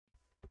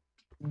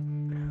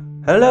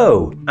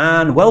Hello,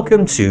 and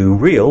welcome to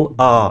Real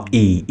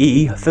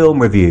R-E-E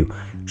Film Review,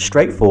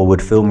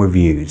 straightforward film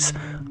reviews.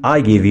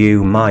 I give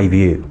you my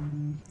view.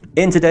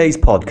 In today's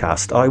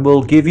podcast, I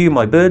will give you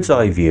my bird's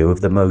eye view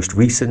of the most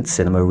recent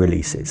cinema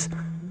releases.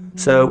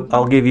 So,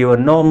 I'll give you a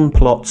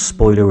non-plot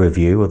spoiler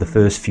review of the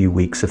first few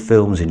weeks of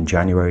films in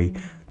January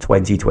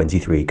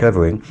 2023,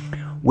 covering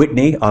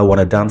Whitney, I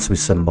Wanna Dance With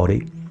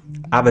Somebody,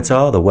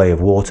 Avatar, The Way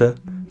of Water,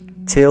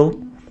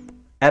 Till,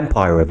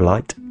 Empire of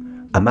Light,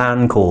 A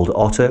Man Called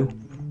Otto,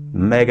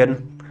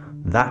 Megan,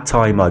 That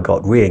Time I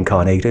Got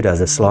Reincarnated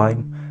as a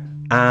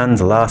Slime, and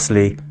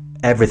lastly,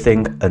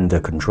 Everything Under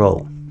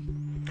Control.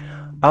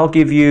 I'll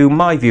give you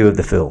my view of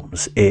the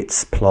films,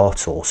 its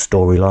plot or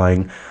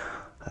storyline,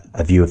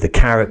 a view of the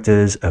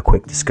characters, a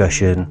quick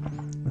discussion,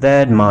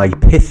 then my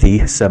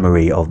pithy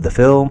summary of the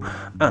film,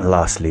 and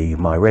lastly,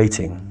 my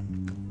rating.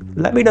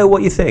 Let me know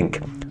what you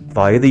think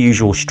via the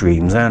usual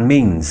streams and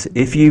means.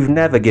 If you've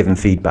never given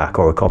feedback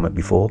or a comment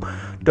before,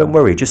 don't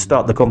worry, just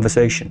start the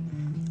conversation.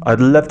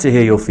 I'd love to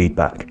hear your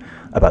feedback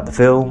about the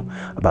film,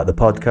 about the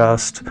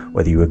podcast,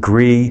 whether you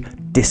agree,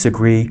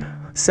 disagree.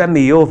 Send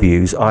me your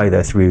views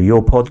either through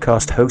your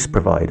podcast host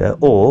provider,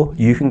 or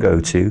you can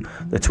go to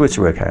the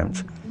Twitter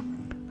account.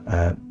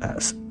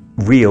 That's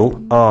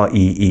Real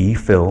R-E-E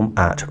Film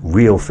at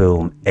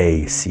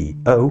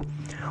RealFilmACO,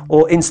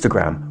 or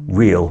Instagram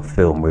Real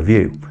Film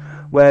Review,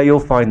 where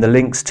you'll find the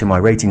links to my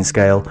rating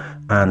scale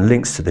and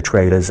links to the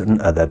trailers and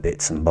other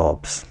bits and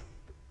bobs.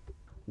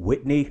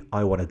 Whitney,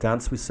 I Wanna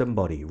Dance With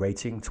Somebody,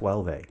 rating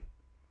 12A.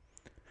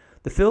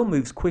 The film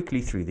moves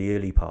quickly through the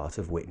early part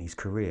of Whitney's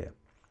career.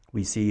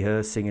 We see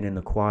her singing in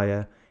the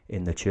choir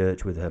in the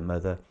church with her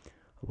mother,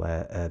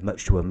 where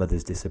much to her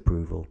mother's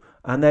disapproval,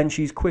 and then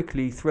she's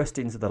quickly thrust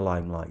into the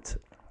limelight.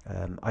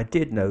 I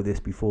did know this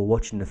before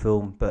watching the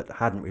film, but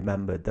hadn't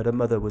remembered that her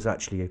mother was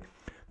actually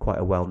quite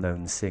a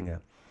well-known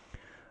singer.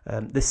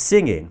 The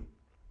singing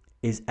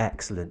is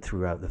excellent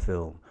throughout the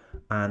film,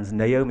 and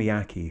Naomi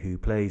Ackie, who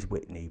plays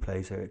Whitney,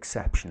 plays her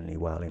exceptionally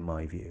well in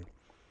my view.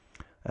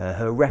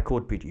 Her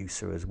record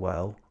producer as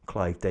well,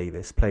 Clive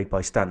Davis, played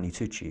by Stanley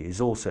Tucci, is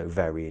also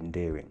very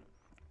endearing.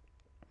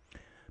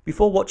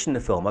 Before watching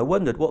the film, I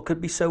wondered what could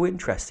be so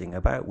interesting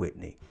about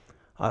Whitney.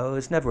 I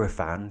was never a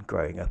fan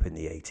growing up in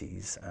the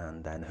 80s,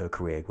 and then her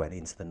career went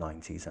into the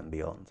 90s and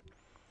beyond.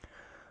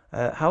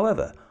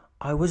 However,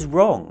 I was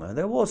wrong.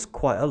 There was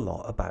quite a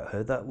lot about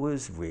her that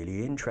was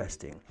really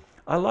interesting.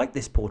 I like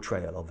this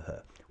portrayal of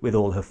her, with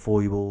all her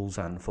foibles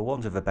and, for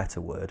want of a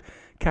better word,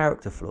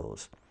 character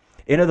flaws.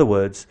 In other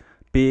words,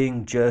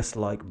 being just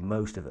like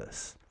most of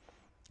us.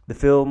 The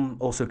film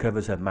also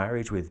covers her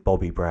marriage with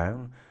Bobby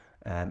Brown.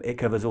 It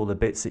covers all the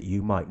bits that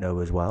you might know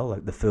as well,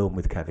 like the film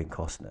with Kevin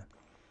Costner.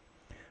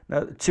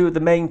 Now, two of the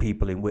main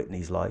people in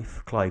Whitney's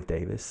life, Clive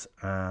Davis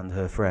and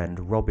her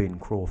friend Robin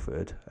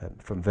Crawford,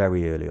 from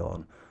very early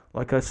on,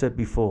 like I said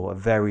before, are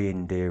very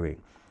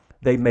endearing.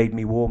 They made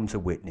me warm to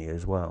Whitney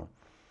as well.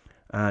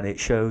 And it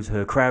shows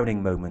her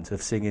crowning moment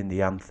of singing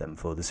the anthem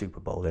for the Super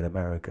Bowl in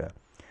America,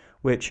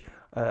 which,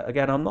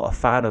 again, I'm not a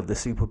fan of the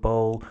Super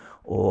Bowl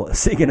or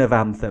singing of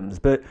anthems,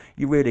 but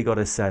you really got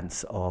a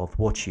sense of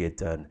what she had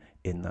done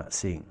in that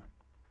scene.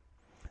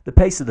 The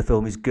pace of the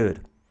film is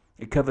good.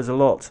 It covers a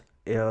lot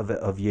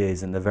of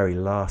years in the very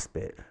last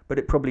bit, but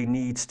it probably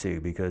needs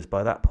to, because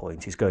by that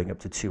point it's going up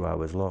to 2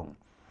 hours long.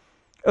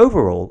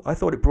 Overall, I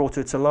thought it brought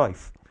her to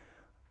life.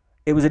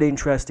 It was an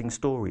interesting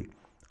story.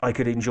 I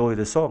could enjoy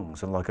the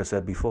songs, and like I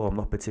said before, I'm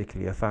not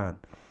particularly a fan.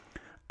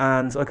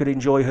 And I could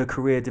enjoy her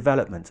career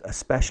development,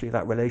 especially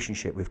that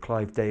relationship with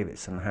Clive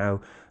Davis and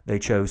how they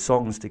chose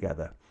songs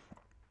together.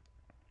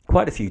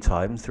 Quite a few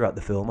times throughout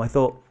the film I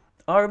thought,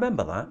 I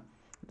remember that.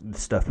 The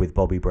stuff with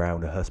Bobby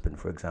Brown, her husband,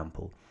 for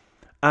example.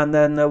 And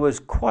then there was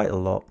quite a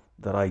lot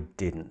that I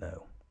didn't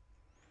know.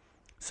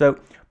 So,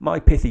 my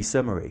pithy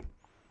summary.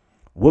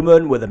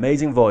 Woman with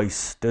amazing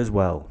voice does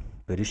well,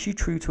 but is she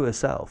true to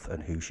herself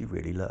and who she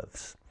really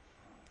loves?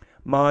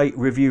 My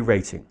review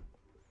rating.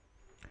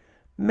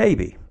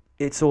 Maybe.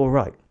 It's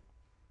alright.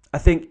 I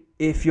think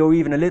if you're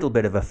even a little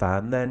bit of a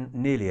fan, then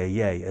nearly a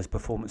yay, as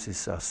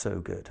performances are so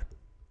good.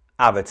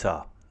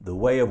 Avatar, The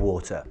Way of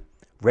Water.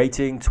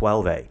 Rating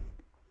 12A.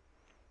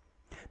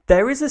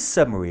 There is a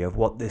summary of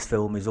what this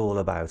film is all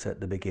about at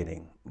the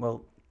beginning.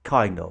 Well,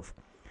 kind of.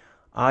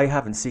 I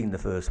haven't seen the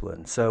first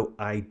one, so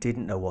I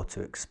didn't know what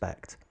to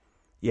expect.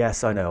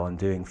 Yes, I know I'm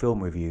doing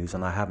film reviews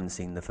and I haven't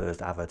seen the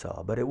first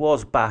Avatar, but it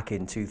was back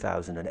in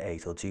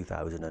 2008 or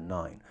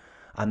 2009,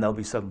 and there'll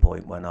be some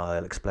point when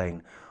I'll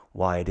explain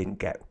why I didn't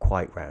get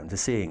quite round to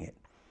seeing it.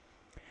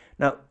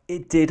 Now,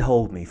 it did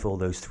hold me for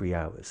those 3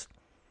 hours.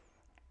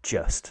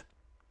 Just.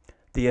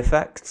 The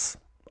effects,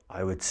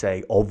 I would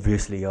say,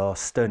 obviously are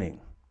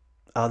stunning.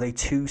 Are they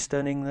too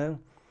stunning, though?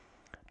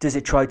 Does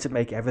it try to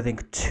make everything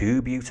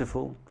too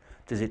beautiful?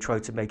 Does it try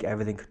to make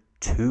everything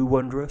too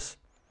wondrous?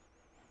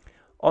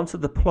 Onto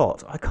the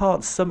plot. I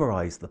can't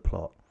summarise the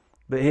plot,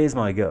 but here's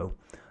my go.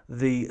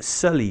 The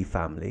Sully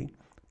family,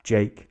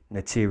 Jake,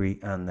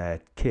 Neytiri and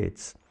their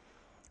kids,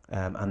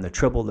 and the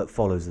trouble that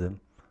follows them,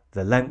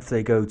 the length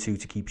they go to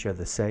keep each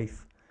other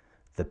safe,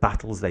 the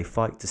battles they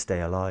fight to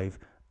stay alive,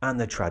 and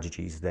the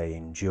tragedies they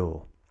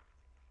endure.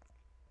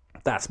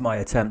 That's my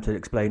attempt at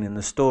explaining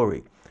the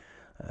story.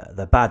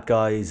 The bad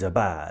guys are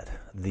bad.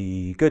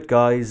 The good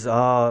guys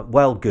are,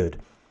 well,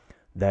 good.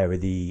 There are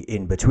the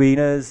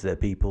in-betweeners, the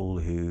people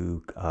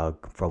who are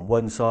from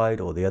one side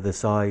or the other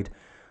side.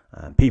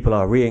 People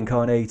are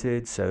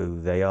reincarnated, so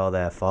they are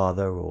their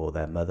father or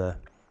their mother.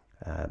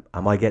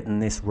 Am I getting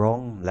this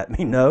wrong? Let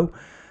me know.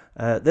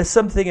 There's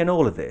something in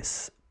all of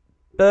this,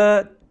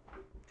 but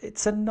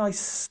it's a nice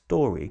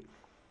story.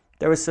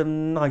 There are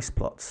some nice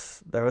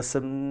plots. There are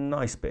some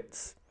nice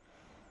bits.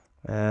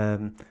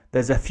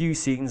 There's a few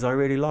scenes I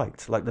really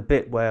liked, like the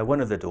bit where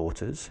one of the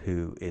daughters,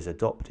 who is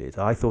adopted,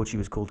 I thought she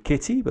was called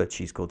Kitty, but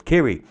she's called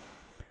Kiri.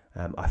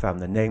 I found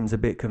the names a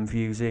bit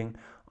confusing.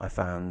 I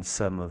found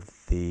some of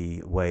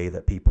the way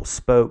that people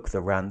spoke,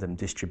 the random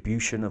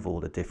distribution of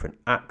all the different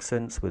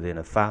accents within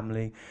a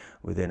family,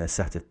 within a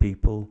set of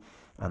people,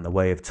 and the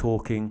way of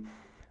talking.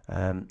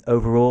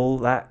 Overall,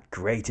 that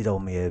grated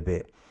on me a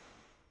bit.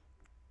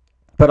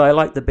 But I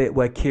like the bit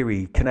where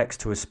Kiri connects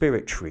to a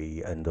spirit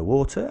tree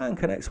underwater and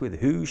connects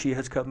with who she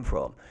has come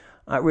from.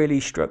 That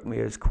really struck me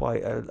as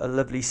quite a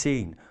lovely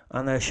scene,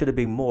 and there should have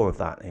been more of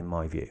that in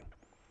my view.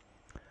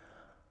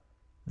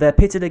 They're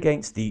pitted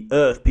against the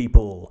Earth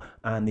People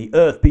and the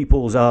Earth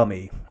People's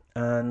army,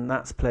 and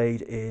that's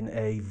played in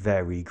a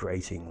very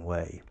grating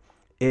way.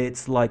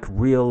 It's like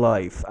real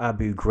life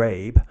Abu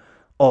Ghraib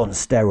on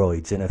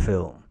steroids in a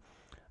film,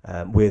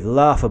 with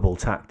laughable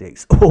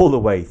tactics all the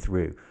way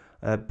through.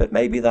 But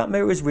maybe that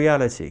mirrors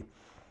reality.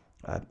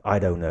 I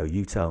don't know,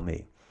 you tell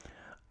me.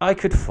 I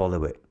could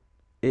follow it.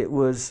 It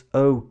was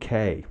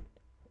okay,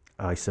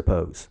 I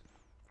suppose.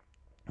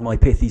 My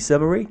pithy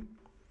summary?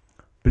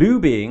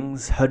 Blue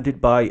beings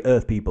hunted by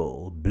Earth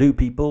people. Blue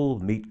people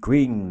meet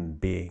green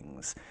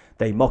beings.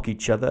 They mock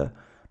each other.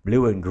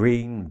 Blue and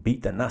green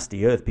beat the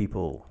nasty Earth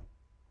people,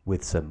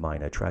 with some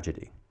minor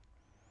tragedy.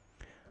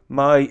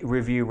 My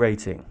review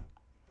rating?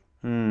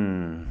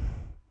 I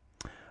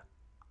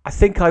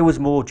think I was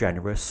more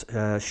generous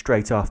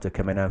straight after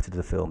coming out of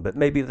the film, but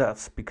maybe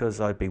that's because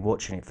I'd been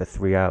watching it for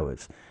 3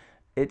 hours.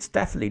 It's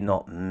definitely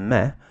not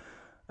meh.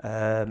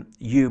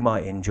 You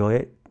might enjoy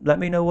it. Let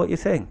me know what you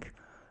think.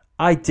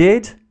 I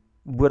did.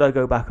 Would I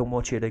go back and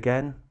watch it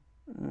again?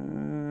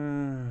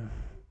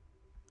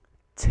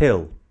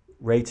 Till.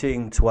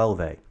 Rating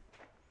 12A.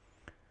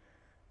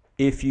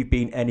 If you've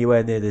been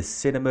anywhere near the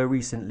cinema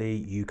recently,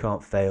 you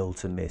can't fail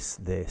to miss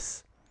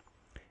this.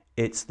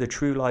 It's the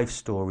true life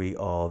story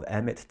of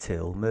Emmett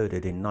Till,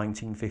 murdered in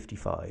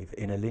 1955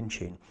 in a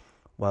lynching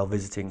while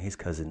visiting his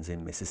cousins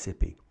in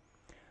Mississippi.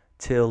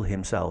 Till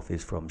himself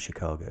is from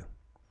Chicago.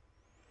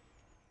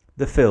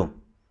 The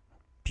film,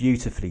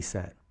 beautifully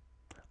set.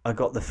 I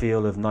got the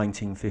feel of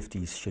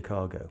 1950s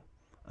Chicago,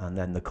 and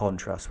then the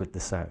contrast with the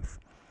South.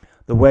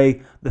 The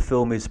way the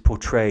film is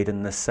portrayed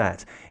and the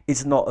set,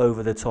 it's not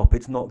over the top,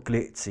 it's not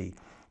glitzy.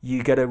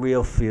 You get a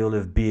real feel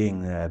of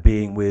being there,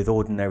 being with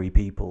ordinary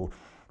people,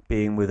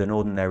 being with an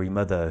ordinary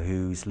mother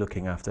who's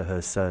looking after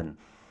her son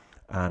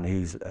and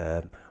who's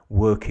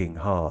working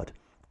hard.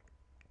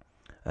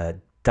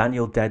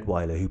 Danielle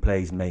Deadwyler, who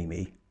plays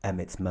Mamie,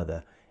 Emmett's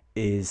mother,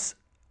 is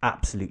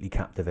absolutely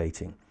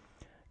captivating.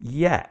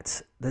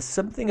 Yet, there's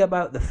something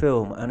about the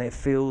film, and it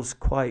feels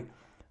quite,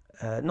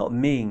 not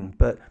mean,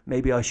 but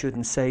maybe I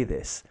shouldn't say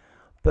this,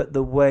 but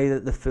the way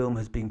that the film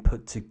has been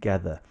put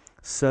together,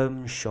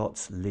 some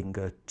shots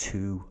linger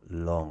too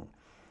long.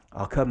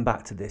 I'll come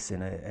back to this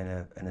in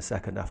a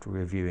second after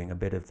reviewing a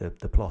bit of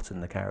the plot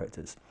and the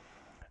characters,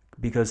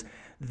 because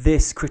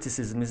this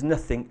criticism is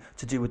nothing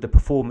to do with the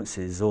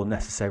performances or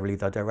necessarily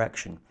the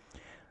direction.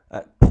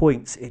 At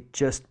points, it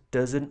just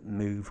doesn't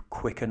move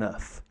quick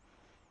enough.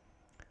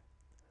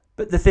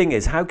 But the thing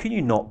is, how can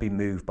you not be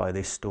moved by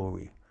this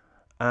story?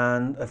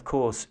 And of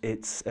course,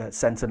 it's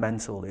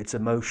sentimental, it's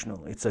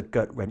emotional, it's a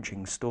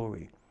gut-wrenching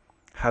story.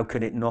 How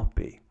can it not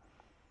be?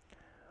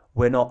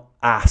 We're not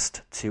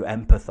asked to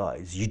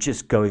empathise, you're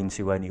just going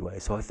to anyway.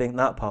 So I think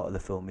that part of the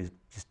film is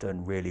just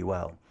done really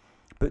well.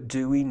 But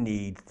do we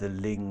need the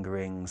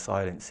lingering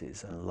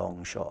silences and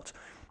long shot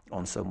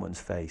on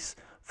someone's face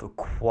for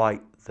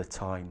quite the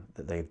time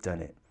that they've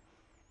done it?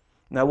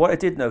 Now, what I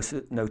did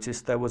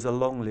notice, there was a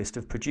long list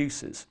of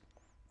producers.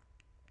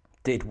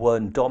 Did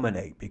one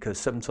dominate? Because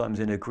sometimes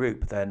in a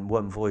group, then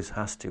one voice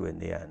has to in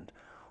the end.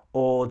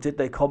 Or did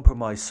they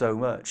compromise so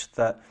much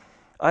that,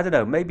 I don't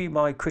know, maybe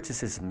my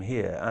criticism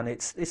here, and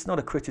it's not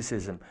a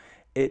criticism,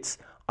 it's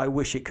I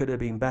wish it could have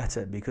been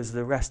better, because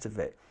the rest of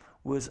it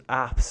was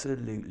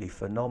absolutely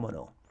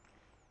phenomenal.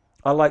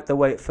 I like the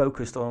way it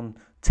focused on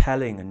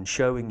telling and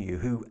showing you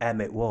who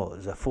Emmett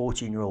was, a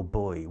 14-year-old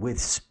boy with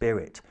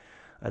spirit,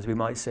 as we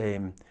might say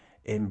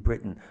in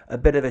Britain, a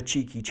bit of a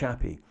cheeky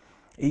chappy.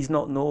 He's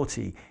not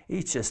naughty,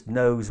 he just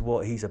knows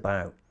what he's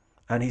about,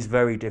 and he's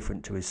very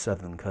different to his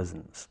southern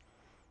cousins.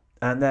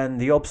 And then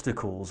the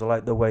obstacles, I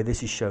like the way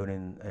this is shown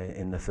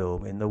in the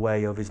film, in the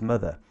way of his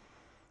mother.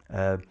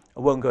 I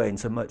won't go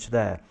into much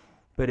there,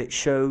 but it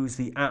shows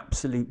the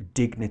absolute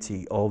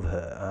dignity of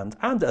her and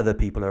other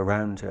people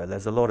around her.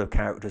 There's a lot of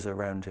characters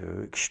around her who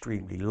are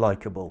extremely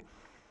likeable.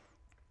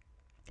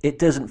 It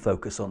doesn't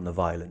focus on the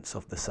violence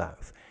of the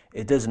South.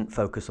 It doesn't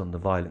focus on the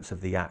violence of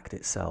the act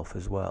itself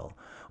as well,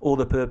 or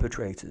the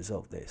perpetrators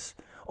of this,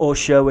 or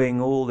showing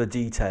all the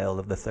detail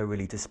of the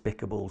thoroughly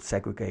despicable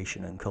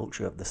segregation and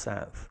culture of the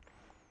South.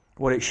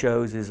 What it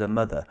shows is a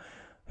mother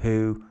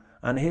who,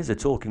 and here's a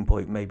talking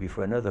point maybe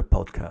for another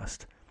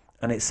podcast,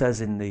 and it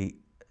says in the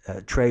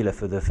trailer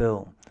for the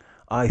film,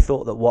 I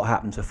thought that what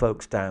happened to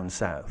folks down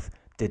south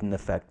didn't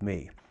affect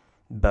me,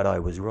 but I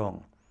was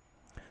wrong.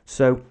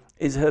 So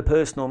is her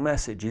personal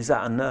message, is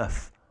that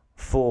enough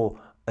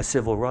for a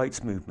civil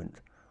rights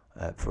movement,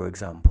 for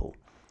example?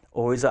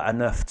 Or is that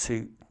enough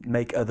to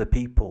make other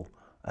people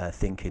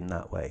think in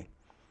that way?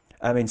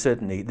 I mean,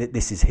 certainly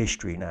this is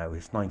history now.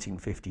 It's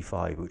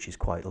 1955, which is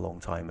quite a long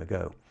time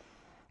ago.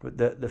 But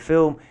the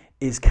film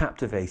is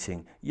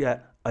captivating,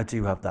 yet I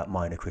do have that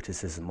minor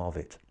criticism of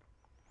it.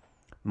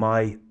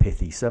 My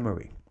pithy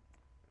summary.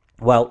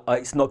 Well,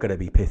 it's not going to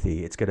be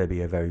pithy. It's going to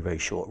be a very, very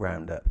short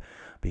roundup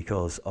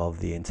because of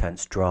the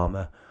intense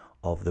drama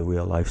of the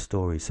real life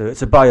story. So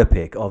it's a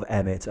biopic of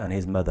Emmett and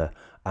his mother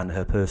and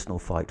her personal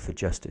fight for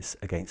justice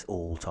against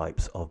all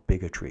types of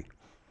bigotry.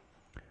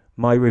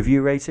 My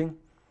review rating?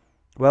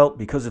 Well,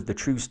 because of the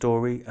true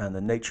story and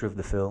the nature of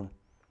the film,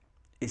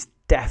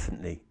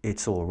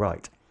 it's all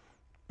right.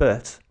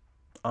 But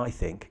I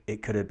think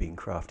it could have been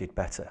crafted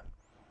better.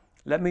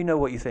 Let me know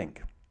what you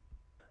think.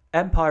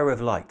 Empire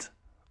of Light,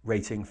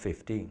 rating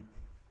 15.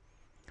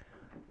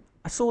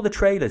 I saw the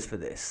trailers for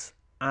this,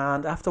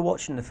 and after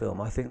watching the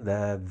film, I think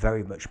they're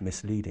very much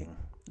misleading.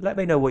 Let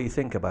me know what you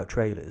think about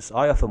trailers.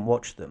 I often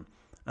watch them,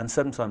 and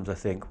sometimes I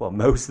think, well,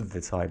 most of the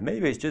time,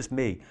 maybe it's just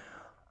me,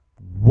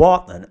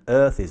 what on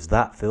earth is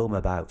that film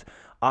about?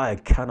 I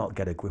cannot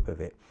get a grip of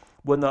it.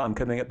 One that I'm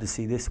coming up to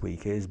see this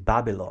week is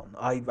Babylon.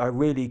 I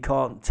really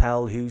can't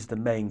tell who's the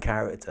main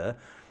character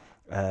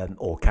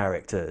or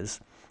characters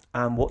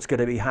and what's going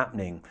to be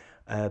happening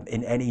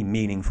in any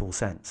meaningful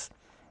sense.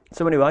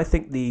 So anyway, I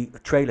think the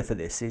trailer for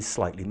this is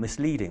slightly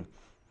misleading.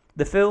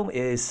 The film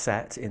is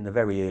set in the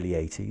very early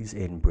 80s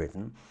in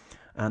Britain,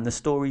 and the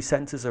story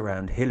centres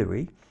around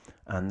Hillary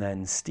and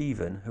then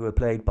Stephen, who are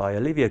played by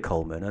Olivia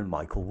Colman and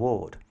Michael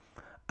Ward.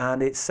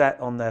 And it's set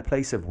on their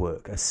place of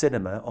work, a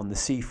cinema on the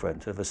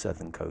seafront of a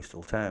southern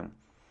coastal town.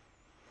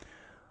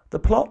 The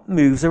plot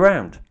moves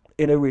around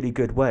in a really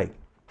good way.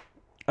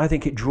 I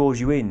think it draws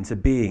you into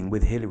being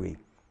with Hillary,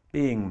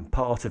 being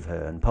part of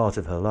her and part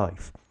of her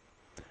life.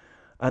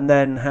 And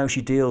then how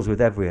she deals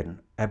with everyone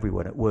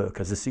at work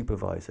as a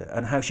supervisor,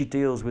 and how she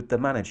deals with the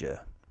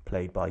manager,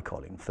 played by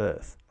Colin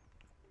Firth.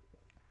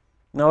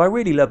 Now, I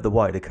really love the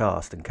wider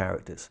cast and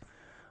characters.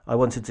 I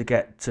wanted to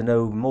get to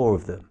know more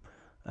of them.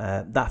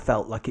 That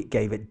felt like it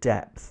gave it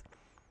depth.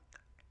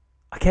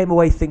 I came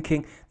away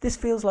thinking, this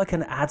feels like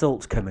an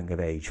adult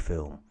coming-of-age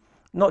film.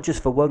 Not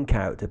just for one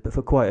character, but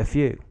for quite a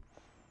few.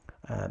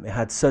 It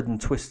had sudden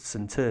twists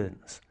and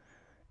turns.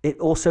 It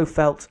also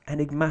felt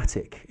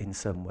enigmatic in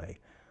some way,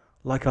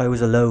 like I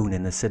was alone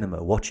in the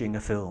cinema watching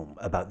a film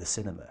about the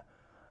cinema.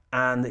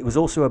 And it was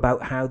also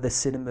about how the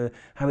cinema,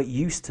 how it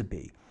used to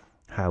be,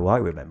 how I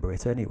remember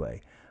it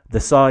anyway.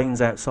 The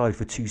signs outside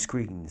for 2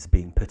 screens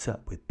being put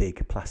up with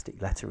big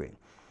plastic lettering.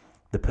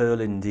 The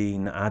Pearl and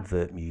Dean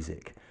advert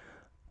music.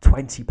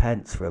 20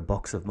 pence for a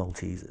box of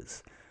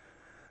Maltesers.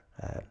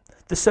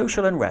 The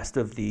social unrest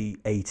of the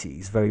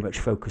 80s, very much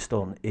focused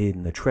on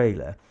in the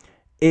trailer,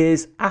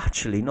 is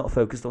actually not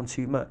focused on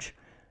too much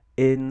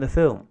in the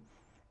film.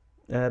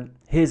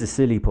 Here's a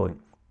silly point.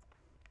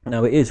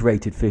 Now, it is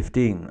rated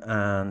 15,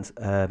 and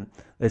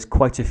there's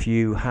quite a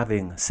few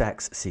having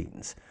sex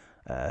scenes.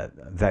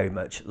 Very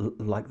much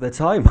like the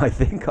time, I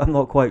think. I'm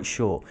not quite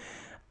sure.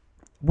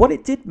 What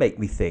it did make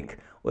me think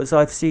was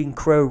I've seen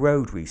Crow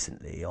Road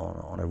recently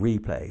on a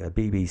replay, a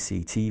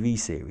BBC TV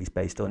series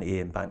based on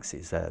Ian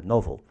Banks's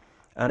novel.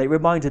 And it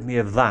reminded me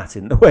of that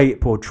in the way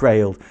it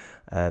portrayed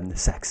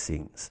sex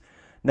scenes.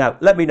 Now,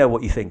 let me know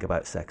what you think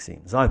about sex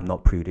scenes. I'm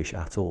not prudish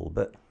at all,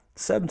 but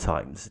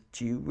sometimes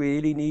do you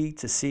really need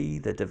to see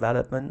the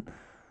development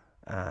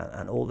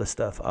and all the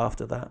stuff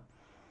after that?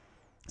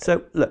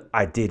 So, look,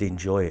 I did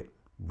enjoy it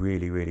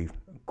really, really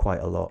quite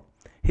a lot.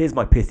 Here's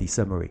my pithy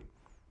summary.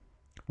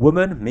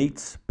 Woman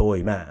meets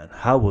boy man.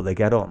 How will they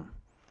get on?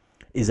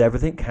 Is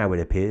everything how it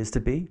appears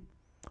to be?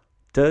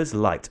 Does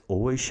light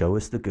always show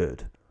us the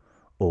good?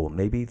 Or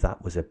maybe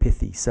that was a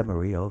pithy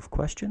summary of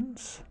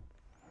questions?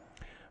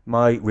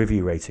 My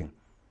review rating.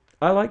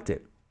 I liked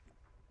it.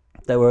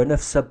 There were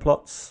enough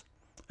subplots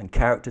and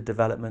character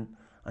development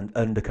and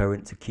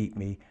undercurrent to keep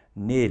me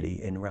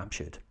nearly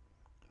enraptured.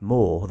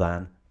 More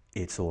than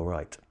it's all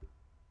right.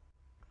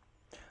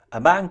 A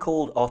Man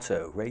Called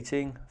Otto,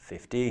 rating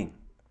 15.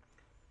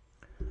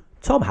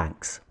 Tom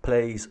Hanks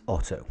plays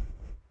Otto.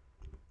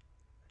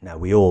 Now,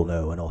 we all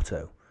know an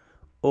Otto.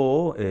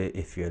 Or,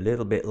 if you're a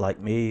little bit like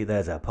me,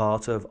 there's a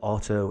part of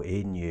Otto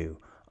in you.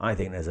 I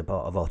think there's a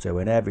part of Otto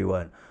in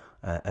everyone,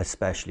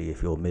 especially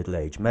if you're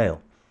middle-aged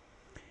male.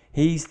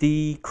 He's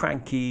the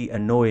cranky,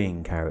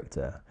 annoying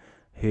character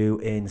who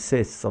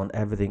insists on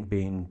everything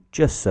being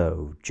just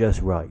so,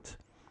 just right.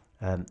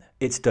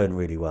 It's done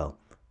really well,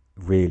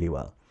 really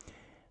well.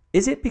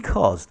 Is it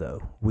because,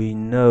 though, we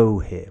know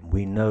him,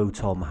 we know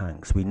Tom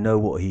Hanks, we know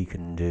what he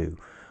can do,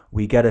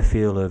 we get a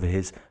feel of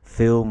his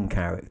film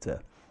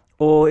character?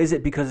 Or is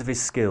it because of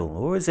his skill?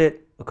 Or is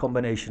it a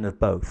combination of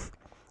both?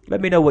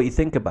 Let me know what you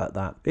think about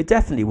that. It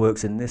definitely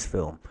works in this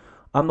film.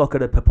 I'm not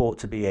going to purport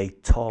to be a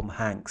Tom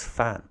Hanks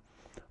fan.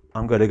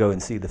 I'm going to go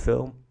and see the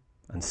film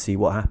and see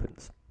what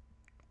happens.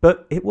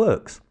 But it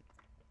works.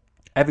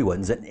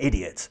 Everyone's an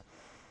idiot.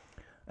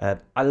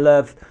 I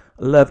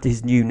loved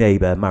his new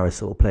neighbour,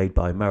 Marisol, played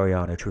by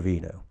Mariana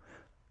Trevino.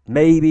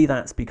 Maybe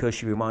that's because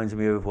she reminds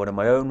me of one of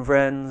my own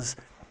friends,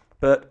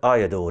 but I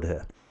adored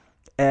her.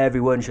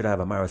 Everyone should have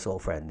a Marisol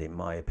friend, in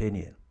my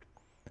opinion.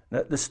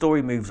 Now, the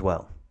story moves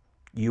well.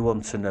 You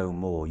want to know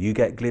more. You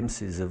get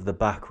glimpses of the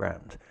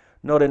background.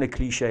 Not in a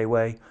cliche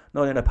way,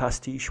 not in a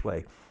pastiche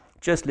way.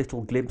 Just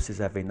little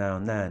glimpses every now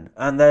and then.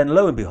 And then,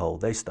 lo and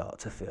behold, they start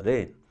to fill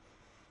in.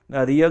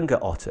 Now, the younger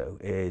Otto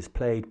is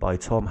played by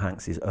Tom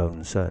Hanks'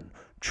 own son,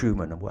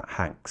 Truman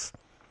Hanks.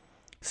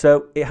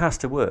 So it has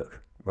to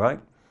work, right?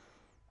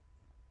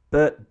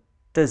 But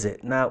does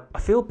it? Now, I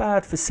feel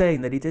bad for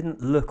saying that he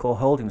didn't look or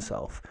hold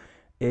himself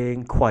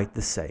in quite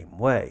the same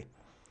way,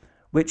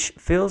 which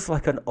feels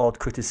like an odd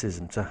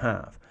criticism to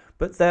have.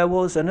 But there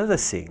was another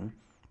scene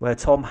where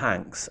Tom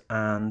Hanks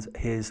and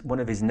one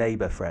of his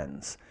neighbour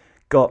friends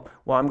got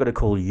what I'm going to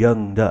call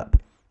younged up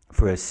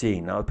for a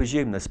scene. Now, I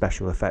presume the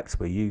special effects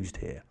were used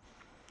here,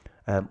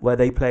 where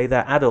they play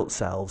their adult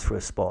selves for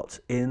a spot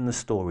in the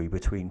story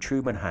between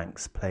Truman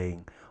Hanks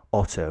playing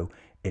Otto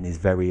in his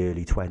very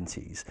early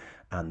 20s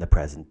and the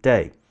present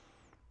day.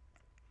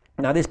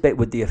 Now, this bit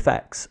with the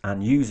effects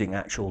and using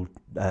actual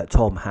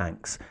Tom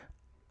Hanks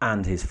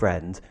and his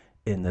friend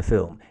in the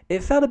film,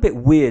 it felt a bit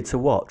weird to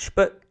watch,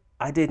 but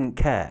I didn't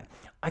care.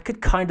 I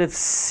could kind of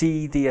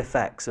see the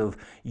effects of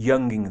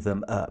younging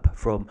them up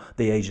from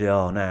the age they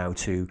are now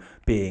to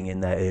being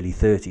in their early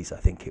 30s, I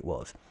think it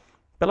was.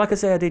 But like I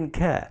say, I didn't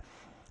care.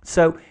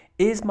 So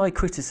is my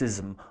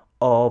criticism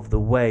of the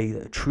way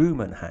that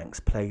Truman Hanks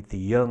played the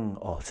young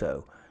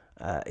Otto,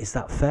 is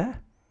that fair?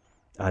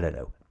 I don't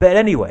know. But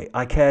anyway,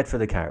 I cared for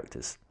the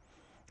characters.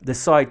 The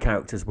side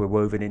characters were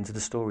woven into the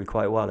story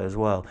quite well as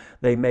well.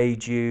 They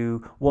made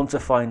you want to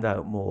find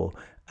out more.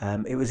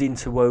 It was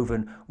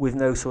interwoven with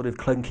no sort of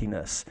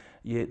clunkiness.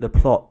 The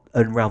plot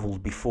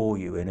unravelled before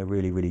you in a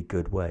really, really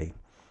good way.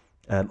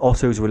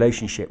 Otto's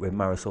relationship with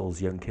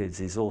Marisol's young kids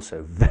is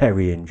also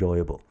very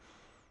enjoyable.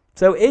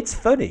 So it's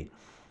funny,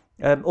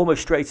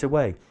 almost straight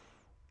away.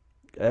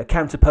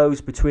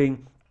 Counterposed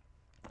between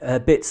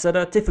bits that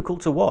are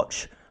difficult to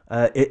watch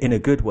in a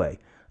good way.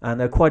 And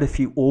there are quite a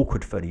few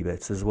awkward funny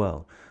bits as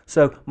well.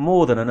 So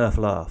more than enough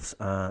laughs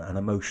and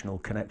emotional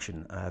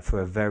connection for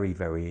a very,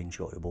 very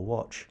enjoyable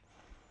watch.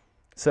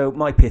 So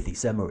my pithy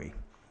summary.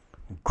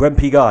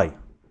 Grumpy guy.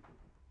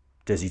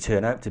 Does he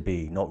turn out to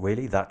be not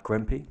really that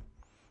grumpy?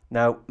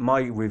 Now,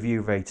 my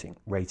review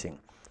rating.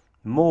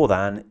 More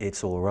than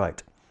it's all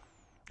right.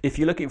 If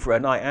you're looking for a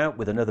night out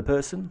with another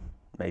person,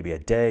 maybe a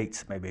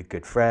date, maybe a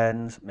good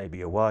friend,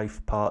 maybe a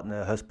wife,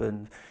 partner,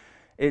 husband,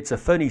 it's a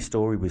funny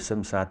story with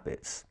some sad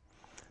bits.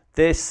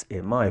 This,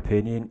 in my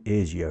opinion,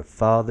 is your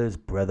father's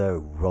brother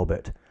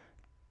Robert.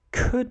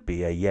 Could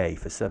be a yay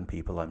for some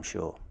people, I'm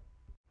sure.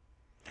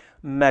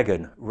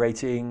 Megan,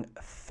 rating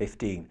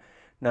 15.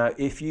 Now,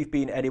 if you've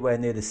been anywhere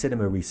near the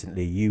cinema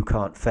recently, you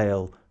can't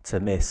fail to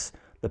miss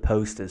the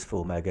posters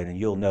for Megan, and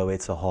you'll know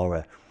it's a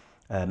horror.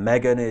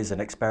 Megan is an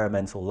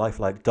experimental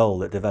lifelike doll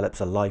that develops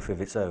a life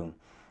of its own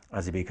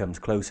as it becomes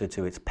closer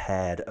to its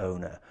paired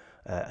owner,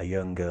 a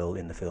young girl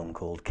in the film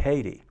called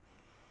Katie.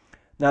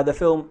 Now, the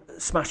film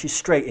smashes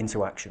straight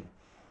into action.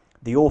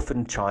 The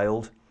orphaned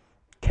child,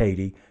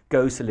 Katie,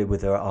 goes to live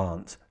with her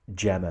aunt,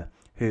 Gemma,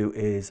 who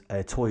is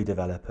a toy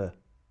developer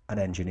and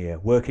engineer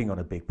working on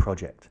a big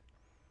project.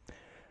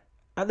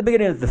 At the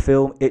beginning of the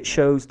film, it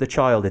shows the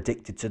child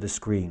addicted to the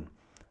screen.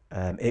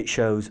 It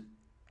shows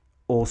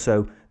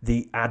also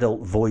the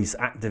adult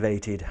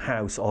voice-activated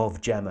house of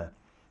Gemma.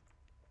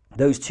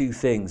 Those two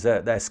things,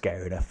 they're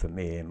scary enough for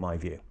me, in my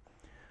view.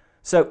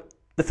 So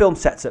the film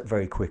sets up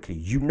very quickly.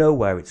 You know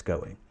where it's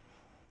going.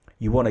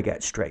 You want to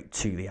get straight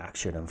to the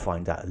action and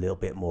find out a little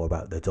bit more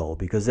about the doll,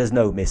 because there's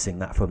no missing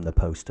that from the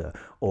poster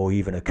or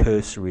even a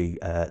cursory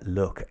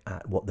look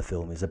at what the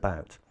film is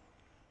about.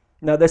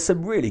 Now, there's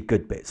some really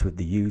good bits with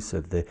the use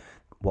of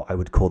what I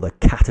would call the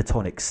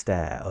catatonic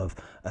stare of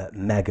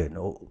Megan,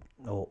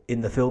 or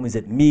in the film, is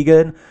it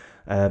Megan?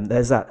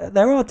 There's that.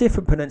 There are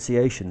different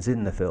pronunciations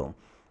in the film.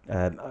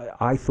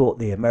 I thought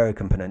the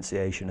American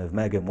pronunciation of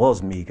Megan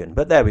was Megan,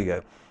 but there we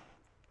go.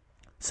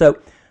 So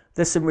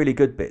there's some really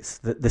good bits.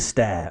 The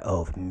stare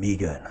of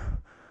Megan,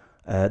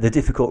 the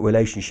difficult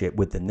relationship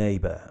with the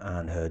neighbour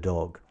and her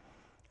dog.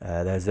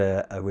 There's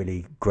a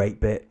really great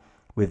bit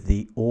with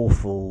the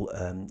awful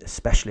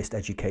specialist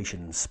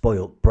education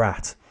spoilt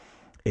brat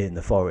in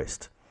the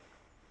forest.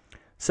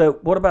 So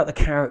what about the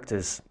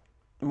characters?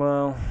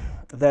 Well,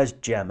 there's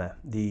Gemma,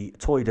 the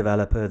toy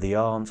developer, the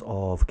aunt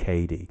of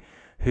Cady,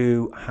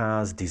 who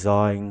has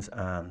designs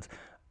and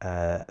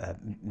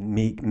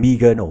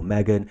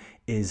Megan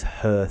is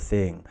her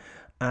thing.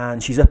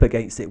 And she's up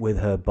against it with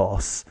her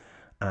boss,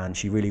 and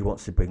she really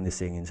wants to bring this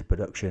thing into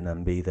production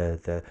and be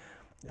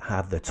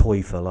have the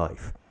toy for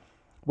life.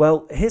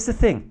 Well, here's the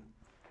thing.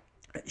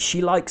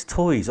 She likes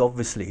toys,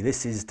 obviously.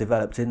 This is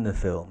developed in the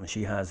film.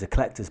 She has the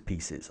collector's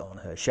pieces on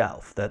her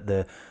shelf that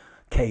the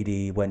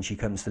Cady, when she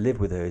comes to live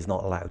with her, is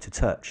not allowed to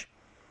touch.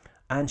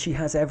 And she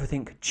has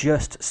everything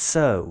just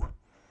so.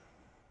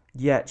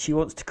 Yet she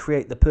wants to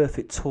create the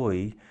perfect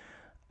toy.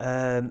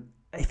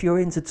 If you're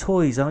into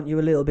toys, aren't you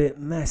a little bit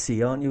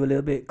messy? Aren't you a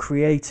little bit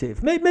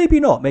creative? Maybe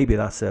not. Maybe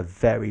that's a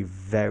very,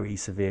 very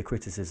severe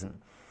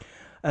criticism.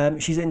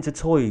 She's into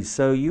toys,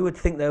 so you would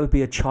think there would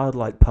be a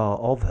childlike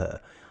part of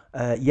her.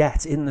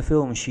 Yet in the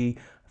film, she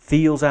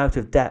feels out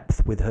of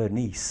depth with her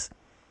niece.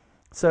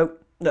 So,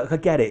 look, I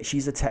get it.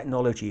 She's a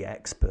technology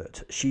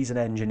expert. She's an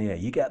engineer.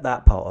 You get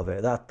that part of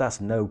it.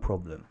 That's no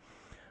problem.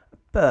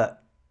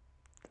 But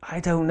I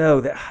don't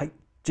know.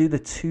 Do the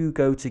two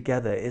go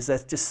together? Is there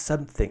just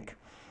something?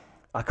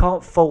 I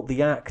can't fault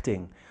the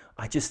acting.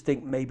 I just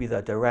think maybe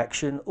the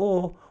direction,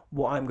 or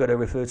what I'm going to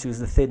refer to as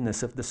the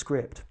thinness of the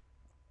script.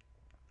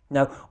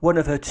 Now, one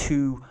of her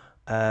two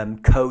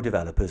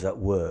co-developers at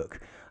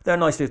work, they're a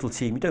nice little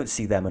team. You don't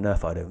see them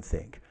enough, I don't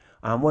think.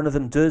 And one of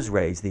them does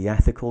raise the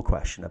ethical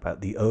question about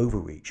the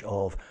overreach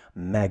of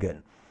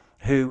Megan,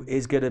 who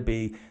is going to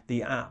be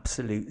the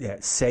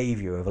absolute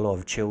saviour of a lot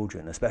of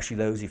children, especially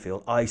those who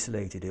feel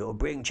isolated. It will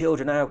bring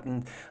children out,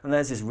 and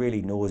there's this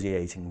really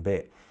nauseating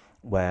bit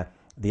where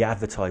the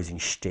advertising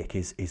shtick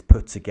is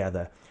put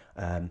together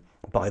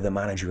by the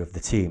manager of the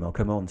team. I'll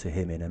come on to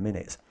him in a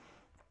minute.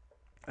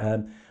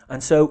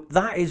 And so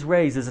that is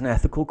raised as an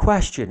ethical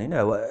question.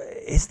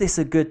 Is this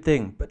a good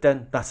thing? But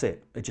then that's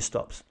it. It just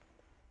stops.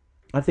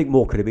 I think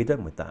more could have been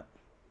done with that.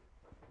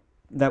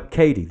 Now,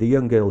 Cady, the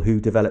young girl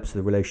who develops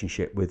the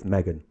relationship with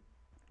Megan,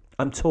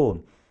 I'm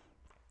torn.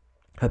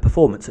 Her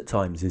performance at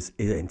times is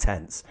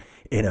intense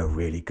in a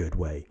really good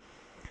way.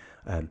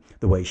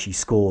 The way she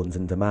scorns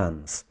and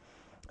demands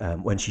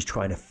when she's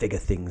trying to figure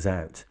things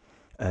out.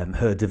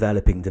 Her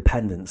developing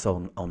dependence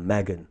on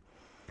Megan.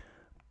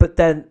 But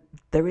then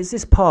there is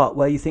this part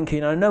where you're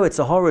thinking, I know it's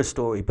a horror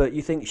story, but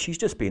you think she's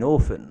just been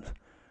orphaned.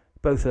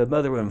 Both her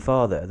mother and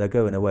father, they're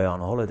going away on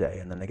holiday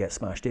and then they get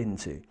smashed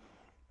into.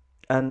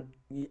 And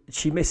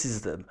she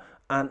misses them.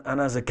 And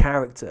as a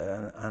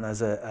character and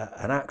as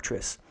an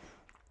actress,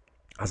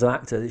 as an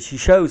actor, she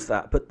shows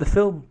that. But the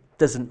film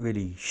doesn't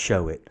really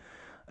show it.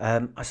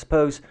 I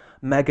suppose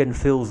Megan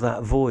fills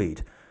that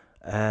void.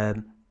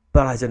 But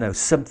I don't know,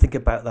 something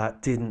about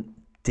that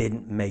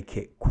didn't make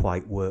it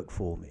quite work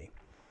for me.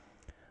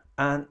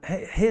 And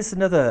here's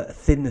another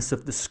thinness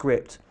of the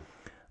script.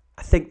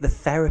 I think the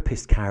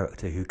therapist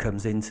character who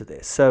comes into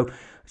this, so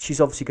she's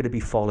obviously going to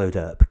be followed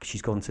up because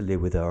she's gone to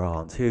live with her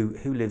aunt who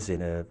lives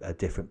in a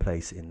different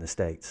place in the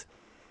States.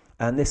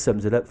 And this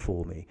sums it up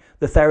for me.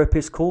 The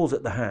therapist calls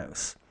at the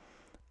house.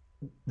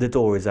 The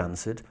door is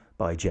answered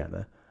by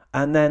Gemma.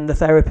 And then the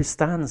therapist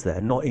stands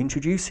there not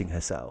introducing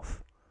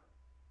herself.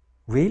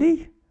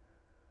 Really?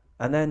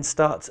 And then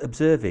starts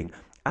observing.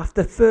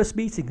 After first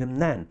meeting him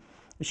then,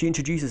 she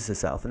introduces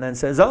herself and then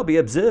says, I'll be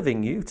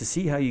observing you to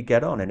see how you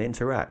get on and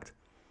interact.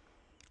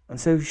 And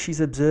so she's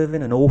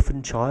observing an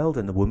orphan child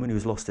and the woman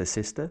who's lost her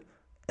sister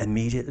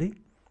immediately.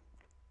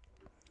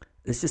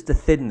 There's just a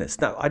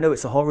thinness. Now, I know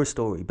it's a horror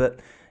story, but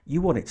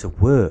you want it to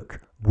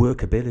work.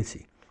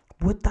 Workability.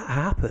 Would that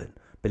happen?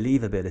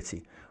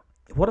 Believability.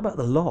 What about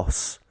the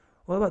loss?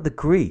 What about the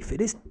grief? It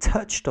is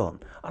touched on.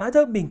 And I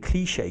don't mean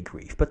cliche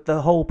grief, but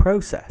the whole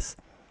process.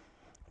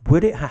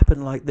 Would it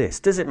happen like this?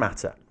 Does it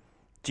matter?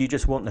 Do you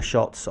just want the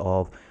shots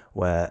of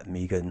where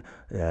Megan,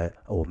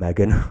 or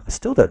Megan, I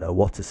still don't know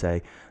what to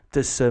say,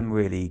 does some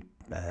really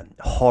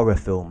horror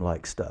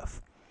film-like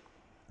stuff,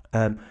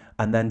 and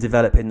then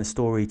developing the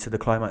story to the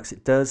climax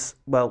it does?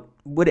 Well,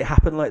 would it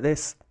happen like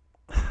this?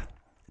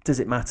 Does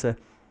it matter?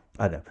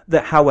 I don't know.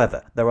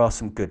 However, there are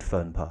some good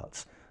fun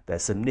parts.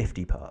 There's some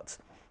nifty parts.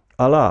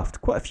 I laughed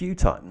quite a few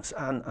times,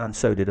 and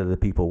so did other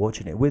people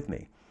watching it with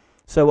me.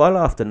 So I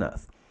laughed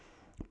enough.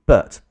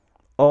 But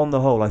on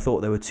the whole, I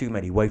thought there were too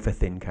many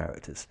wafer-thin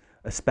characters,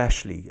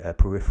 especially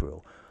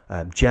peripheral.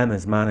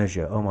 Gemma's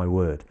manager, oh my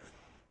word.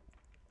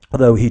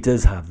 Although he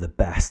does have the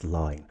best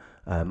line.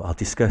 I'll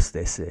discuss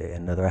this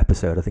in another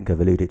episode. I think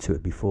I've alluded to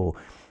it before.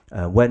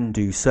 When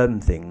do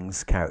some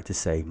things characters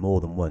say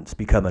more than once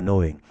become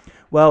annoying?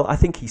 Well, I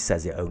think he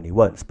says it only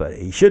once, but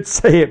he should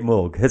say it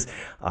more because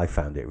I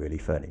found it really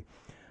funny.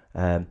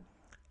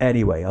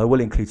 Anyway, I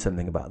will include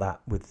something about that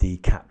with the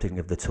captain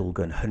of the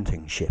Tulgun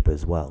hunting ship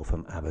as well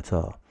from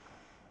Avatar.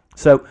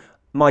 So,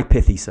 my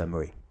pithy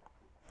summary.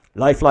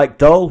 Lifelike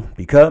doll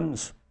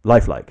becomes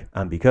lifelike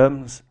and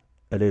becomes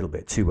a little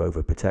bit too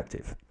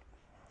overprotective.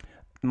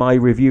 My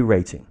review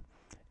rating.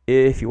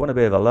 If you want a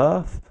bit of a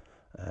laugh,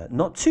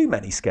 not too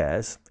many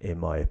scares, in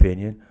my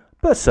opinion,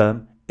 but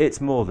some, it's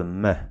more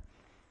than meh.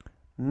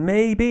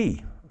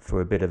 Maybe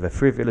for a bit of a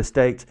frivolous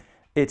date,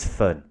 it's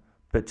fun,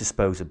 but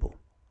disposable,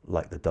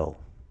 like the doll.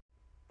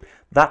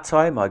 That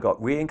time I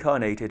got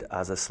reincarnated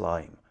as a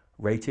slime,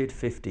 rated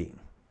 15.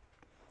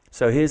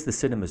 So here's the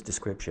cinema's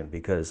description,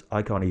 because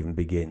I can't even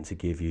begin to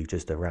give you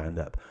just a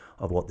roundup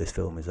of what this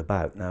film is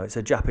about. Now, it's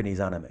a Japanese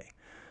anime.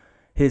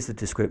 Here's the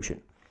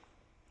description.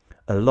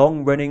 A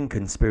long-running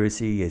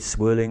conspiracy is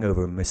swirling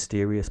over a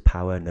mysterious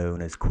power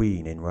known as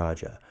Queen in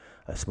Raja,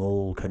 a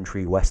small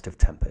country west of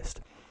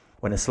Tempest,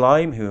 when a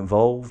slime who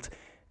evolved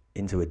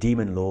into a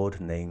demon lord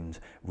named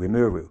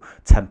Rimuru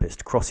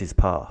Tempest crosses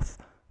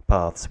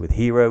paths with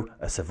Hiro,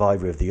 a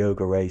survivor of the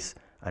ogre race.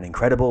 An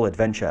incredible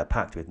adventure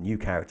packed with new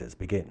characters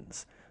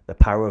begins. The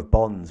power of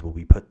bonds will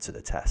be put to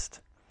the test.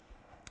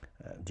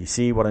 Do you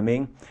see what I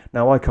mean?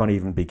 Now, I can't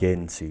even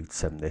begin to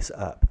sum this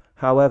up.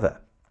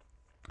 However,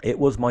 it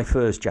was my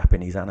first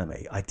Japanese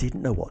anime. I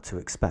didn't know what to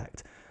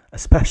expect,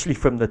 especially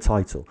from the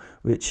title,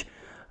 which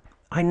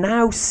I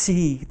now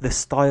see the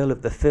style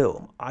of the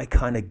film. I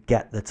kind of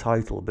get the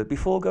title, but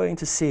before going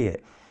to see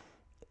it,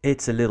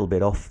 it's a little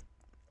bit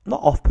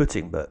not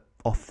off-putting, but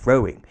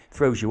off-throwing,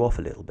 throws you off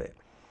a little bit.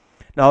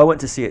 Now, I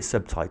went to see it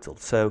subtitled,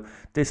 so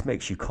this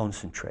makes you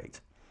concentrate.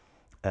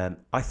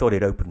 I thought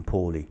it opened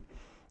poorly.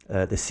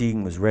 The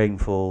scene was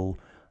rainfall.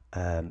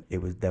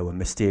 There were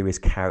mysterious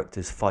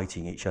characters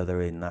fighting each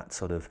other in that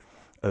sort of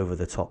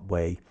over-the-top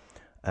way,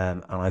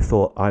 and I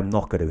thought, I'm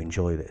not going to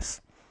enjoy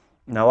this.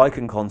 Now, I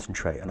can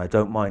concentrate, and I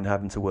don't mind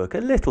having to work a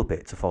little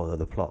bit to follow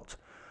the plot,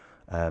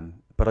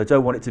 but I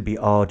don't want it to be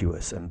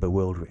arduous and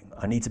bewildering.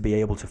 I need to be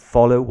able to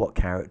follow what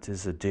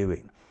characters are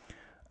doing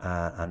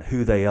and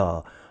who they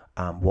are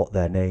and what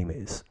their name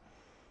is.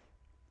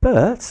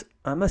 But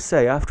I must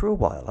say, after a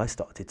while, I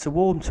started to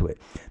warm to it.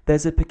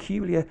 There's a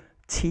peculiar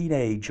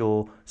teenage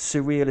or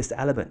surrealist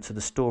element to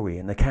the story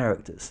and the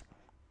characters.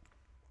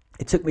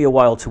 It took me a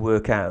while to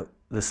work out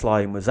the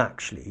slime was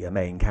actually a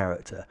main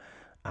character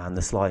and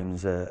the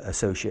slime's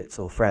associates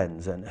or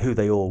friends and who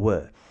they all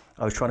were.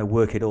 I was trying to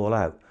work it all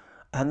out.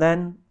 And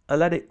then I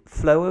let it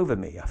flow over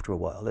me after a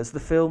while, as the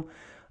film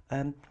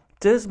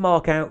does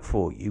mark out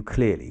for you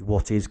clearly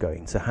what is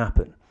going to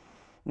happen.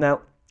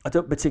 Now, I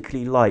don't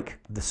particularly like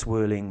the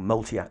swirling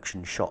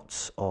multi-action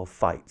shots of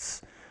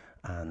fights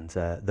and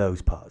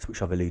those parts,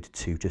 which I've alluded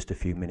to just a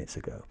few minutes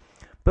ago.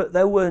 But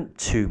there weren't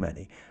too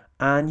many,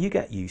 and you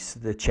get used to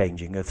the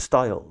changing of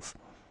styles.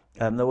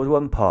 There was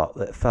one part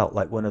that felt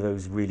like one of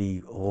those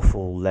really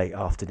awful late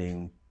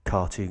afternoon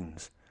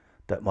cartoons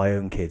that my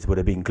own kids would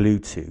have been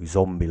glued to,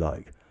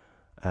 zombie-like.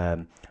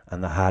 And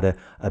that had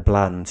a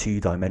bland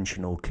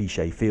two-dimensional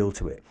cliche feel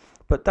to it.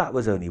 But that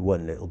was only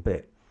one little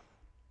bit.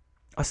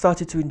 I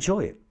started to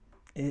enjoy it.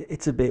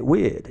 It's a bit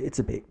weird. It's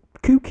a bit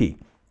kooky.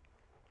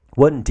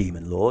 One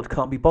demon lord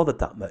can't be bothered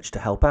that much to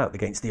help out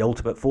against the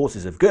ultimate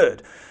forces of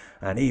good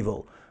and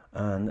evil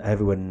and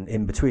everyone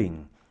in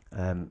between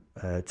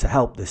to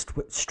help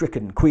the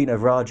stricken Queen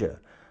of Raja.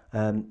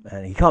 And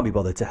he can't be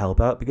bothered to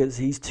help out because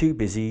he's too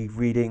busy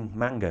reading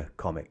manga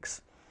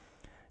comics.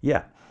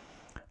 Yeah.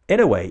 In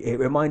a way, it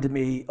reminded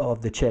me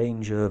of the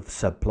change of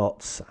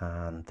subplots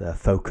and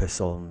focus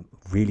on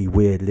really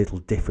weird little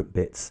different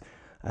bits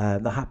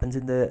that happened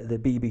in the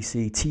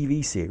BBC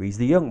TV series,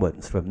 The Young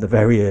Ones, from the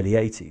very early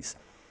 80s,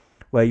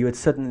 where you would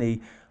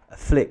suddenly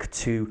flick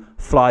to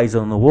Flies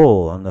on the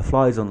Wall, and the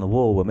Flies on the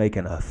Wall were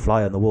making a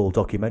fly-on-the-wall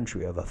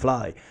documentary of a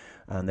fly,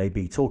 and they'd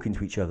be talking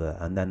to each other,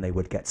 and then they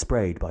would get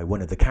sprayed by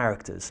one of the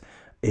characters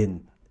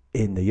in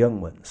The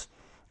Young Ones.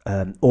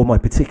 Or my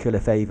particular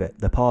favourite,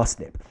 the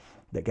parsnip,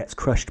 that gets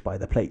crushed by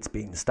the plates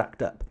being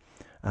stacked up,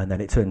 and then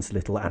it turns to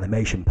little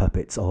animation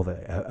puppets of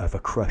a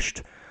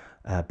crushed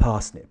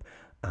parsnip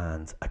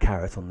and a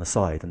carrot on the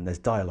side, and there's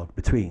dialogue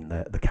between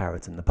the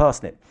carrot and the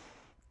parsnip.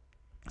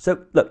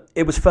 So look,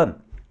 it was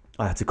fun.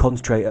 I had to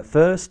concentrate at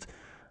first.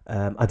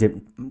 I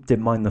didn't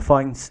mind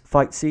the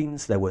fight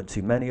scenes. There weren't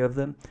too many of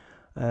them.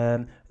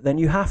 Then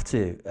you have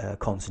to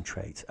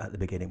concentrate at the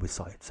beginning with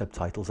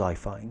subtitles, I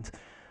find.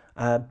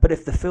 But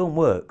if the film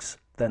works,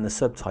 then the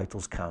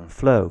subtitles can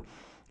flow,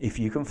 if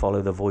you can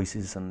follow the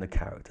voices and the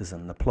characters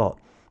and the plot.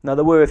 Now,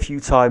 there were a few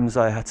times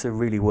I had to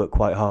really work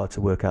quite hard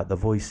to work out the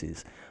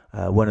voices.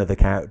 One of the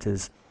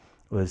characters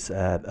was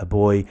a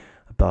boy,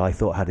 but I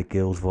thought had a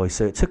girl's voice,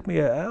 so it took me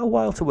a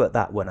while to work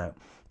that one out.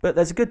 But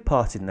there's a good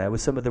part in there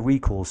with some of the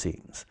recall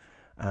scenes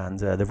and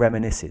the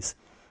reminiscences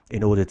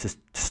in order to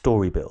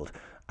story build.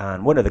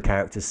 And one of the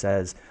characters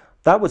says,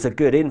 "That was a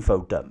good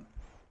info dump."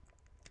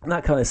 And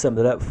that kind of summed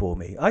it up for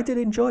me. I did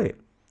enjoy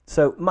it.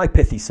 So my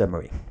pithy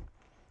summary.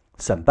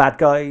 Some bad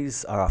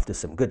guys are after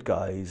some good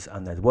guys,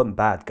 and there's one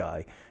bad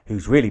guy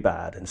who's really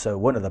bad, and so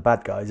one of the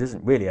bad guys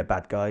isn't really a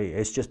bad guy,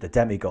 it's just the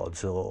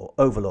demigods or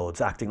overlords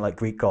acting like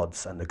Greek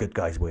gods, and the good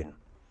guys win.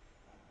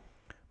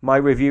 My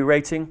review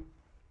rating?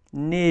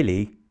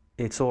 Nearly,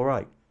 it's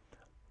alright.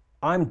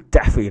 I'm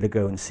definitely going to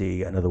go and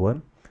see another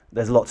one.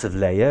 There's lots of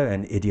layer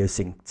and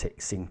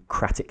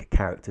idiosyncratic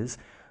characters,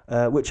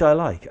 which I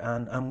like,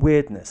 and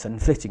weirdness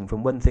and flitting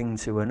from one thing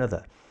to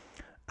another,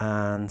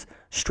 and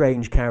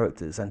strange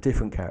characters and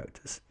different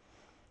characters.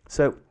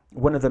 So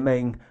one of the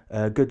main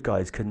good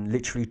guys can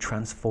literally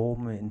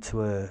transform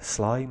into a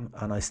slime,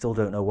 and I still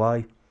don't know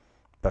why,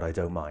 but I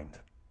don't mind.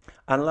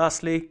 And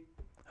lastly,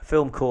 a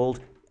film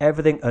called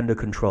Everything Under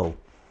Control.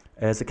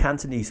 It's a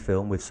Cantonese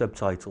film with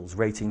subtitles,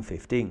 rating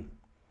 15.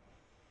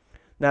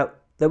 Now,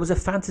 there was a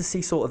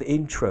fantasy sort of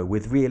intro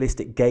with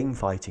realistic game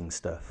fighting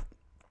stuff,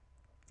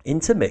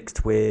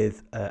 intermixed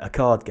with a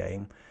card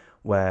game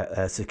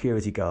where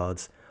security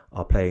guards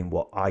are playing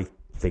what I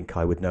think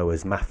I would know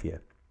as Mafia.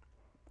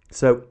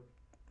 So,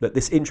 but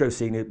this intro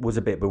scene, it was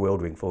a bit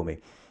bewildering for me.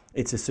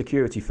 It's a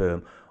security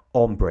firm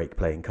on break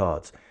playing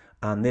cards,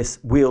 and this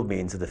wheeled me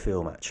into the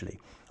film actually.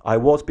 I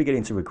was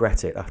beginning to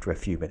regret it after a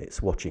few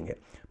minutes watching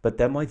it, but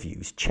then my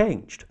views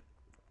changed.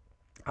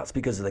 That's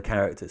because of the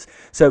characters.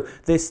 So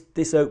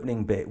this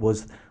opening bit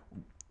was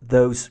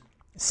those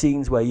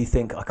scenes where you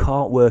think, I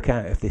can't work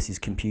out if this is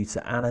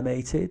computer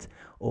animated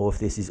or if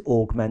this is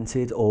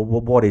augmented or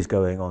what is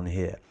going on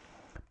here.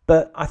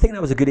 But I think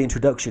that was a good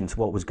introduction to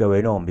what was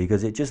going on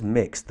because it just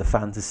mixed the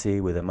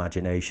fantasy with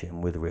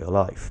imagination with real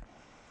life.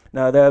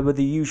 Now, there were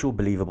the usual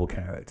believable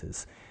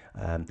characters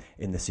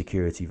in the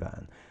security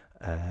van,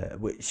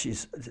 which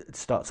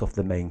starts off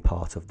the main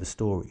part of the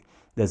story.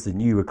 There's the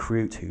new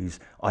recruit who's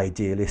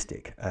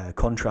idealistic,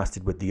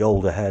 contrasted with the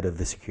older head of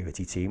the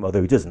security team,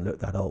 although he doesn't look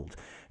that old,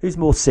 who's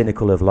more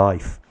cynical of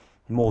life,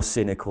 more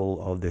cynical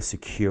of the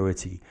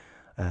security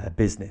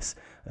business,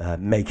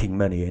 making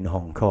money in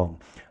Hong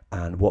Kong,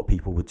 and what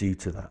people would do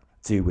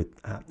with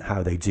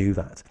how they do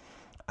that.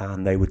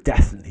 And they would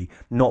definitely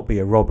not be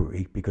a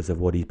robbery because of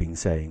what he's been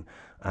saying,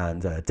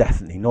 and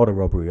definitely not a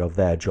robbery of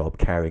their job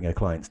carrying a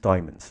client's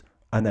diamonds.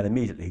 And then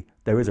immediately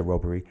there is a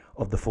robbery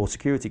of the 4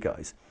 security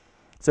guys.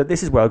 So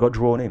this is where I got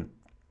drawn in.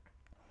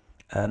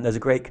 There's a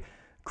great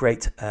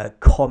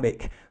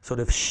comic sort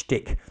of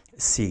shtick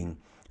scene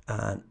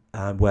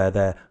and where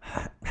they're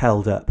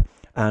held up,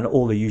 and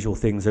all the usual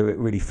things. A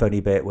really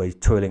funny bit where he's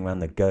twirling around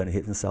the gun and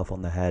hits himself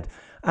on the head.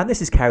 And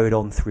this is carried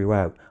on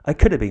throughout. It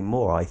could have been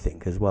more, I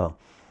think, as well.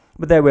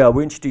 But there we are.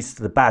 We're introduced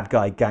to the bad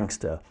guy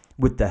gangster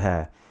with the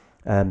hair.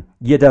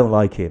 You don't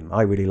like him.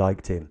 I really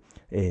liked him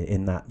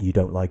in that you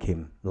don't like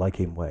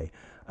him way.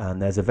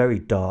 And there's a very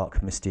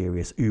dark,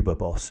 mysterious Uber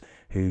boss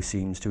who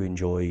seems to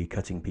enjoy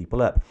cutting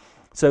people up.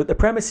 So the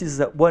premise is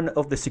that one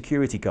of the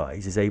security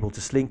guys is able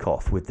to slink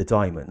off with the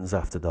diamonds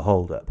after the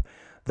hold-up.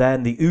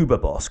 Then the Uber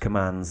boss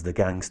commands the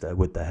gangster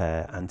with the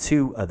hair and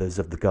 2 others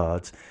of the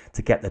guards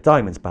to get the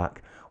diamonds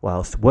back,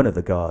 whilst one of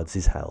the guards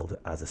is held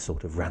as a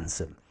sort of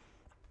ransom.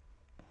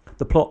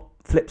 The plot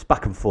flips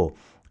back and forth.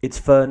 It's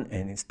fun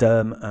and it's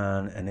dumb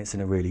and it's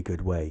in a really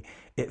good way.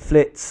 It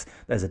flits.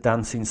 There's a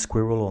dancing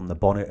squirrel on the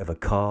bonnet of a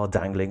car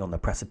dangling on the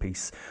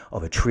precipice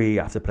of a tree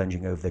after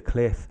plunging over the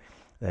cliff.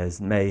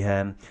 There's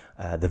mayhem.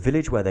 The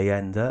village where they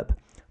end up,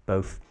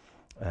 both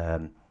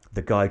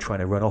the guy trying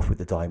to run off with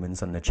the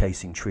diamonds and the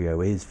chasing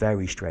trio is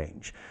very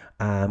strange.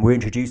 And we're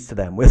introduced to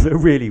them with a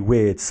really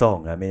weird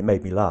song. I mean, it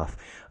made me laugh.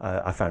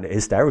 I found it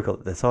hysterical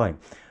at the time.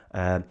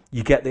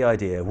 You get the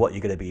idea of what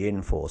you're going to be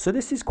in for. So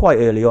this is quite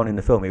early on in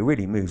the film. It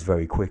really moves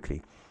very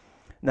quickly.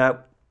 Now,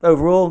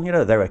 overall,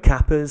 there are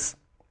Kappas.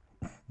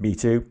 Me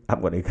too. I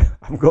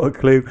haven't got a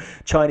clue.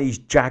 Chinese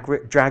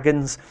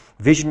dragons,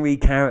 visionary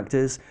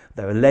characters.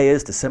 There are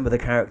layers to some of the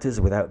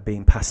characters without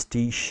being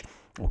pastiche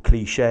or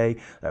cliche.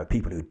 There are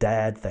people who are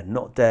dead, they're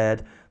not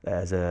dead.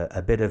 There's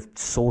a bit of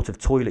sort of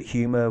toilet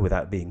humour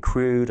without being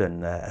crude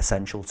and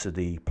essential to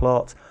the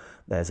plot.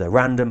 There's a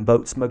random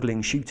boat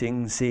smuggling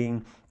shooting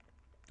scene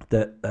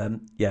that,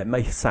 it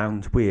may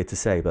sound weird to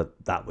say, but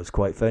that was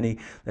quite funny.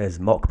 There's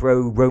mock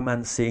bro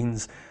romance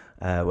scenes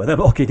where they're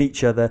mocking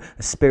each other.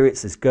 There's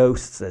spirits, there's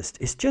ghosts.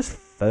 It's just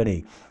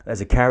funny. There's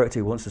a character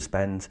who wants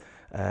to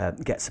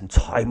get some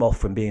time off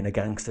from being a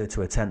gangster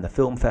to attend the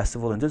film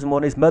festival and doesn't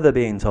want his mother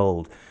being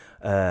told.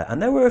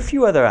 And there were a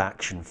few other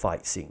action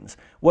fight scenes.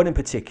 One in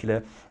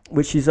particular,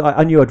 which is,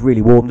 I knew I'd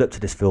really warmed up to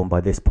this film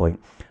by this point,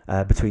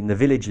 between the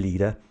village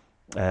leader,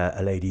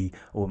 a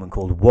woman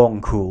called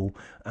Wong Cool,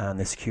 and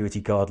the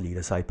security guard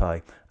leader, Sai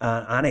Pai.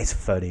 And it's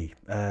funny.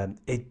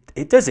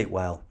 It does it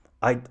well.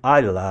 I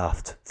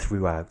laughed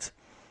throughout.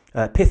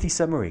 Pithy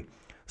summary.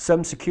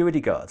 Some security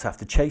guards have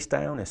to chase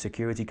down a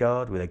security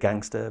guard with a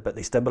gangster, but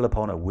they stumble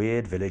upon a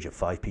weird village of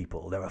 5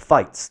 people. There are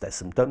fights, there's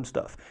some dumb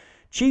stuff.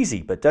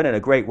 Cheesy, but done in a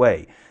great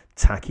way.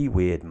 Tacky,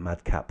 weird,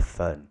 madcap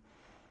fun.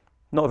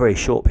 Not a very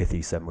short,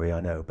 pithy summary, I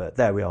know, but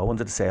there we are. I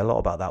wanted to say a lot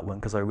about that one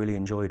because I really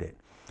enjoyed it.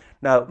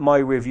 Now, my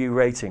review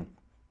rating.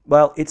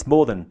 Well, it's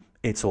more than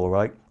it's all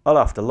right. I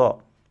laughed a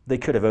lot. They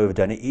could have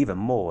overdone it even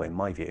more, in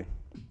my view.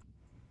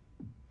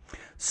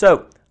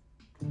 So,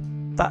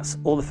 that's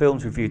all the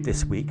films reviewed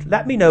this week.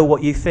 Let me know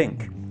what you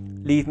think.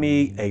 Leave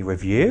me a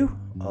review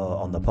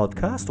on the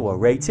podcast or a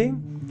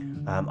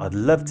rating. I'd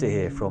love to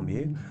hear from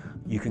you.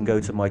 You can go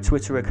to my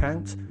Twitter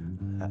account,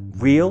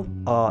 Real,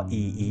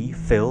 R-E-E,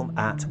 Film,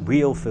 at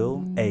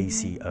RealFilm,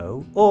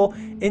 A-C-O, or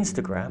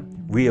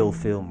Instagram, Real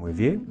Film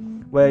Review,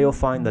 where you'll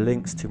find the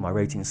links to my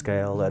rating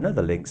scale and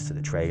other links to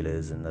the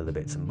trailers and other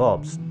bits and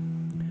bobs.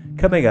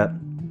 Coming up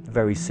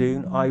very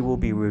soon, I will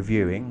be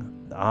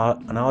reviewing,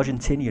 an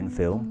Argentinian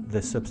film,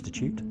 The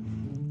Substitute,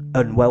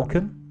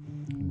 Unwelcome,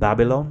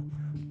 Babylon,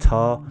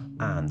 Tar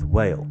and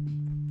Whale.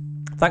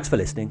 Thanks for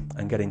listening,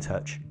 and get in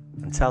touch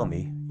and tell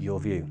me your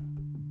view.